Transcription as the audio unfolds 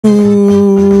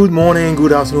Good morning,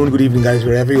 good afternoon, good evening guys,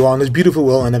 wherever you are in this beautiful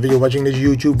world, and whenever you're watching this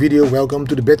YouTube video, welcome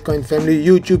to the Bitcoin Family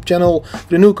YouTube channel.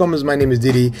 For the newcomers, my name is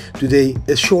Didi. Today,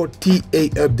 a short TA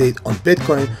update on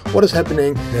Bitcoin. What is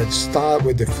happening? Let's start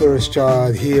with the first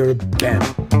chart here. Bam!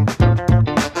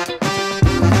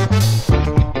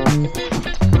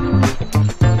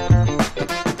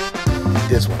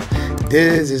 This one.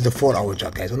 This is the 4-hour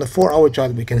chart, guys. On the 4-hour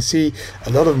chart, we can see a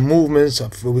lot of movements.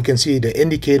 We can see the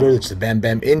indicator. It's the bam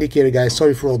bam indicator, guys.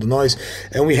 Sorry for all the noise.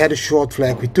 And we had a short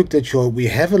flag. We took that short. We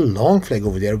have a long flag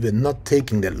over there. We're not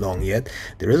taking that long yet.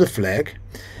 There is a flag.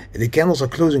 The candles are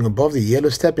closing above the yellow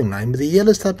stepping line, but the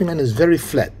yellow stepping line is very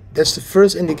flat. That's the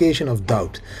first indication of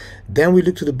doubt. Then we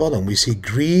look to the bottom, we see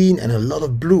green and a lot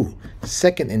of blue,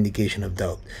 second indication of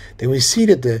doubt. Then we see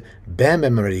that the bam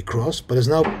bam already crossed, but is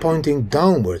now pointing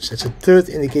downwards. That's a third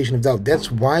indication of doubt.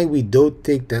 That's why we don't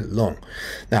take that long.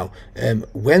 Now,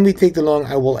 when we take the long,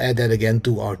 I will add that again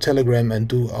to our Telegram and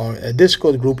to our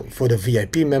Discord group for the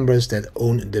VIP members that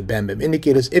own the bam bam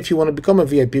indicators. If you want to become a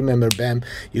VIP member, bam,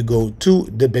 you go to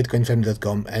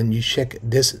thebitcoinfamily.com and you check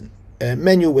this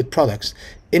menu with products,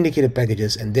 indicator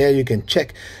packages, and there you can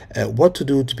check what to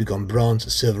do to become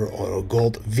bronze, silver or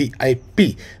gold VIP.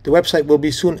 The website will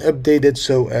be soon updated,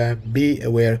 so be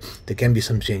aware there can be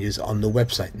some changes on the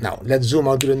website. Now let's zoom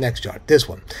out to the next chart, this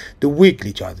one, the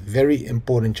weekly chart. Very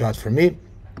important chart for me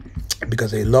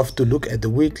because I love to look at the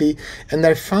weekly, and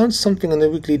I found something on the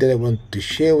weekly that I want to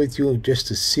share with you just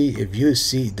to see if you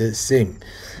see the same.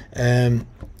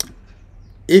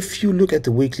 If you look at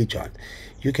the weekly chart,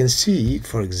 you can see,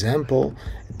 for example,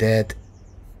 that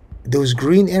those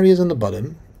green areas on the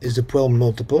bottom is the 12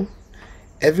 multiple.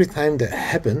 Every time that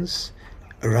happens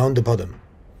around the bottom,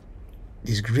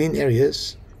 these green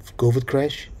areas, COVID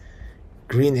crash,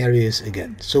 green areas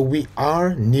again. So we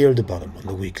are near the bottom on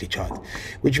the weekly chart,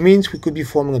 which means we could be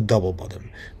forming a double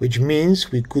bottom, which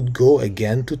means we could go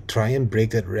again to try and break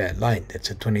that red line.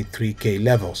 That's at 23K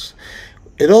levels.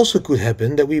 It also could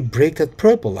happen that we break that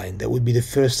purple line. That would be the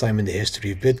first time in the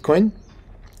history of Bitcoin.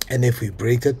 And if we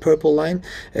break that purple line,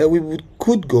 we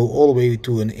could go all the way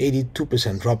to an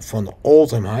 82% drop from the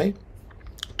all-time high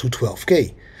to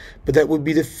 12K. But that would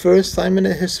be the first time in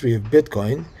the history of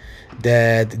Bitcoin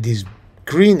that these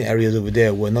green areas over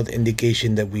there were not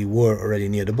indication that we were already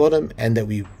near the bottom and that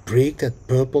we break that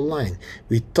purple line.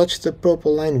 We touched the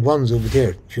purple line once over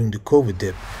there during the COVID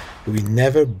dip. We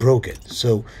never broke it.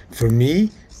 So for me,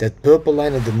 that purple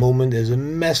line at the moment is a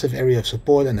massive area of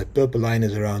support, and that purple line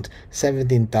is around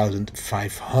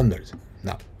 17,500.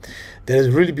 Now that is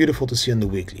really beautiful to see on the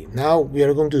weekly. Now we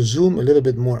are going to zoom a little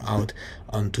bit more out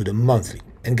onto the monthly.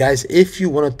 And guys, if you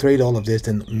want to trade all of this,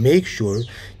 then make sure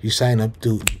you sign up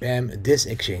to this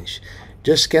exchange.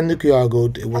 Just scan the QR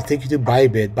code, it will take you to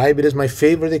Bybit. Bybit is my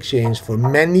favorite exchange for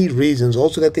many reasons.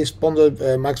 Also that they sponsored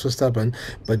Max Verstappen,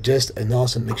 but just an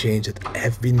awesome exchange that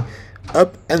have been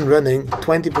up and running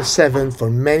 24/7 for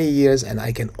many years, and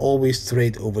I can always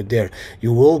trade over there.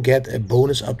 You will get a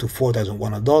bonus up to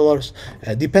 $4,100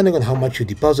 depending on how much you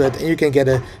deposit, and you can get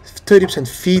a 30%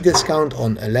 fee discount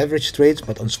on leverage trades,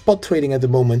 but on spot trading at the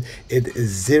moment it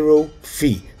is zero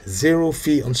fee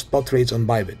on spot trades on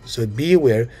Bybit. So be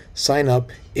aware, sign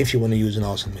up if you want to use an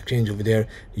awesome exchange over there.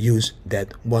 Use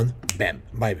that one, bam,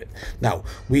 Bybit. Now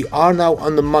we are now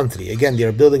on the monthly. Again, they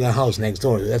are building a house next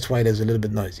door, that's why it is a little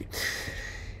bit noisy.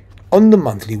 On the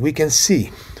monthly, we can see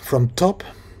from top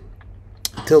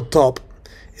till top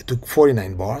it took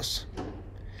 49 bars,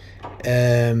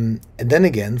 and then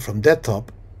again from that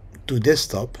top to this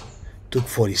top took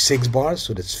 46 bars,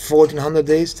 so that's 1400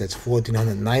 days, that's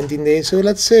 1419 days, so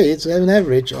let's say it's an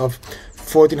average of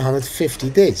 1450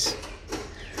 days.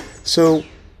 So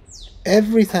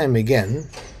every time again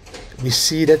we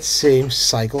see that same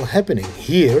cycle happening.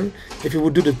 Here, if you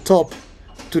would do the top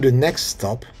to the next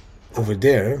top over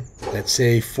there, let's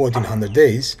say 1400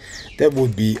 days, that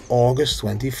would be August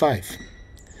 25.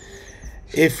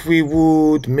 If we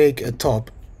would make a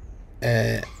top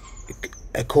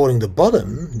according to the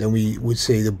bottom, then we would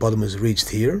say the bottom is reached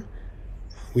here.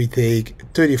 We take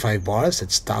 35 bars,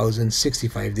 that's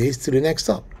 1065 days to the next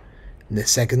top. In the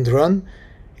second run,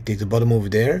 you take the bottom over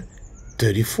there,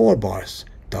 34 bars,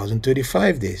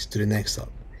 1035 days to the next top.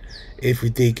 If we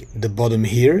take the bottom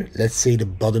here, let's say the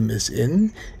bottom is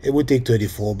in, it would take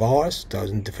 34 bars,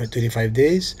 1035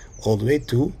 days, all the way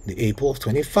to the April of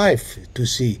 25 to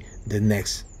see the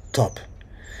next top.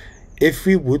 If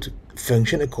we would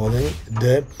function according to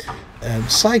the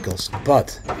cycles,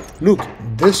 but look,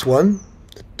 this one,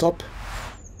 the top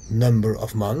number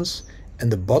of months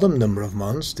and the bottom number of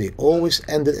months, they always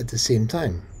ended at the same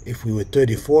time. If we were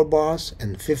 34 bars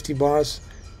and 50 bars,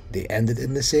 they ended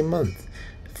in the same month.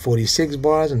 46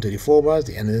 bars and 34 bars,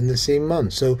 they ended in the same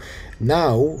month. So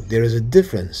now there is a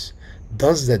difference.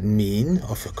 Does that mean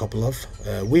of a couple of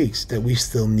weeks that we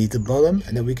still need the bottom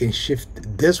and that we can shift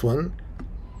this one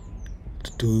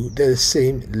to the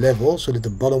same level so that the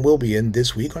bottom will be in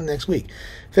this week or next week?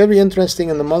 Very interesting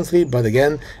in the monthly, but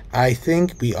again, I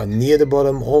think we are near the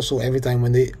bottom. Also, every time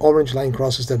when the orange line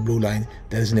crosses that blue line,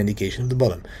 that is an indication of the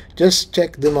bottom. Just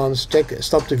check the months,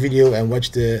 stop the video and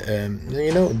watch the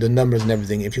you know, the numbers and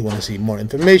everything if you want to see more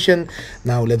information.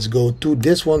 Now let's go to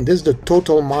this one. This is the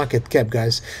total market cap,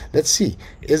 guys. Let's see,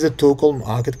 is the total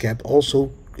market cap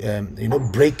also you know,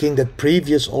 breaking that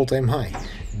previous all-time high?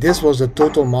 This was the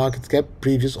total market cap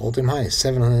previous all-time high,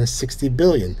 760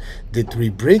 billion. Did we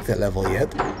break that level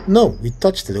yet? No, we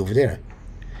touched it over there.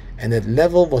 And that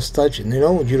level was touched, you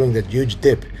know, during that huge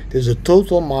dip. There's a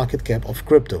total market cap of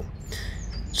crypto.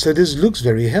 So this looks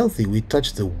very healthy. We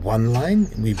touched the 1 line,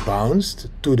 we bounced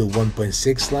to the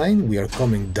 1.6 line, we are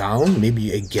coming down,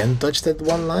 maybe again touch that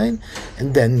 1 line,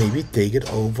 and then maybe take it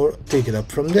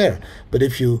up from there. But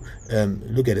if you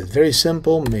look at it very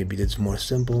simple, maybe that's more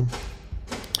simple.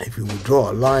 If we would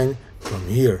draw a line from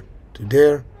here to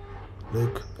there,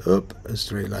 look up, a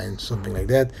straight line, something like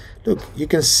that. Look, you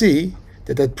can see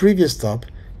that that previous top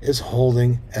is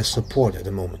holding as support at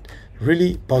the moment.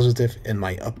 Really positive in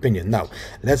my opinion. Now,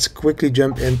 let's quickly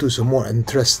jump into some more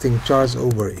interesting charts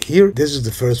over here. This is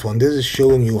the first one. This is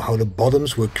showing you how the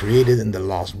bottoms were created in the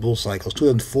last bull cycles.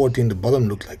 2014, the bottom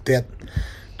looked like that.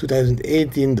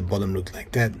 2018, the bottom looked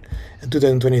like that. And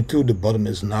 2022, the bottom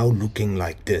is now looking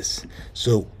like this.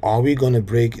 So are we going to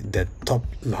break that top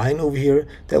line over here?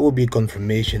 That will be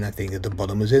confirmation, I think, that the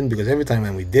bottom is in, because every time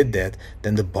when we did that,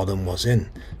 then the bottom was in.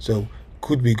 So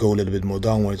could we go a little bit more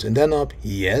downwards and then up?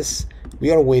 Yes. We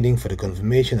are waiting for the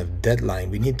confirmation of that line.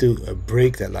 We need to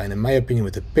break that line, in my opinion,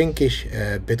 with the pinkish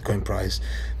Bitcoin price,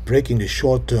 breaking the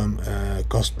short-term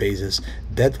cost basis.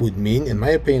 That would mean, in my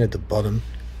opinion, that the bottom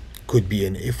could be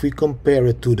in if we compare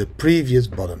it to the previous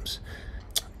bottoms.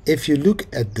 If you look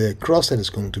at the cross that is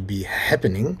going to be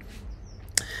happening,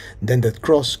 then that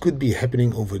cross could be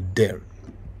happening over there,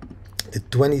 the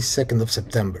 22nd of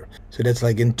September. So that's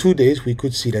like in 2 days we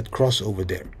could see that cross over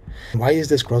there. Why is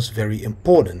this cross very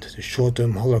important? The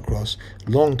short-term hollow cross,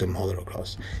 long-term hollow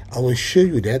cross. I will show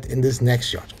you that in this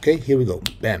next chart. Okay, here we go.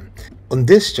 Bam. On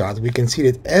this chart we can see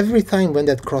that every time when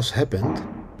that cross happened,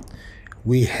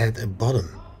 we had a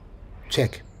bottom.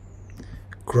 Check.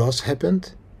 Cross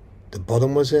happened, the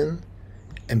bottom was in,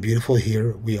 and beautiful,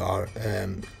 here we are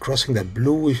crossing that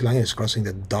bluish line, is crossing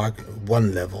that dark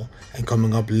 1 level and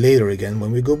coming up later again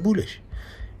when we go bullish.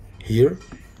 Here,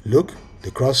 look,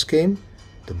 the cross came,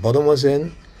 the bottom was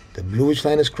in, the bluish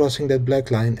line is crossing that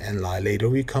black line, and later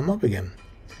we come up again.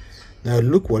 Now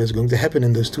look what is going to happen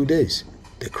in those 2 days.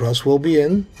 The cross will be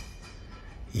in,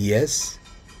 yes,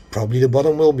 probably the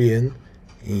bottom will be in,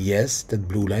 yes, that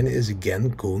blue line is again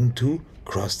going to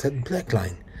cross that black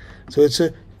line. So it's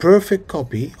a perfect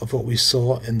copy of what we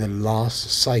saw in the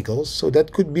last cycles. So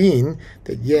that could mean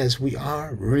that yes, we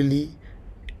are really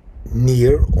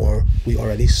near, or we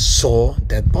already saw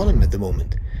that bottom at the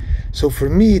moment. So for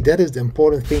me, that is the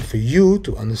important thing for you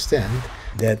to understand,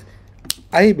 that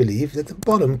I believe that the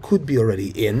bottom could be already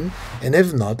in, and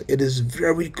if not, it is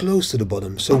very close to the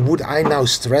bottom. So would I now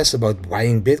stress about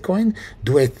buying Bitcoin?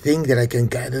 Do I think that I can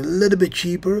get it a little bit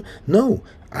cheaper? No,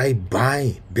 I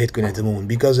buy Bitcoin at the moment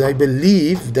because I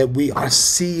believe that we are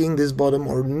seeing this bottom,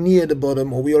 or near the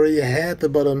bottom, or we already had the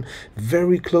bottom,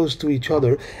 very close to each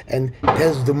other. And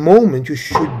that's the moment you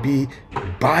should be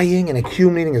buying and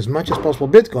accumulating as much as possible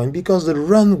Bitcoin, because the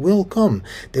run will come.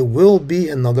 There will be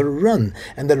another run,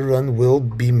 and the run will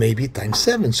be maybe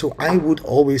 ×7. So I would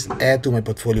always add to my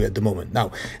portfolio at the moment.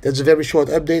 Now, that's a very short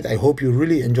update. I hope you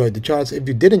really enjoyed the charts. If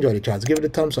you did enjoy the charts, give it a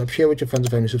thumbs up, share with your friends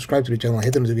and family, subscribe to the channel,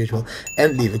 hit the notification bell,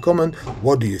 and leave a comment.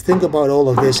 What do you think about all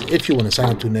of this? If you want to sign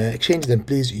up to an exchange, then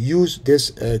please use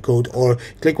this code, or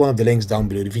click one of the links down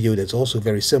below the video. That's also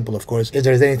very simple, of course. If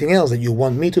there is anything else that you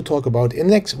want me to talk about in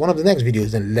one of the next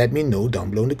videos, then let me know down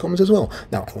below in the comments as well.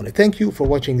 Now, I want to thank you for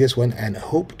watching this one, and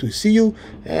hope to see you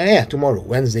tomorrow,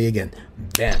 Wednesday again.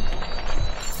 Bam.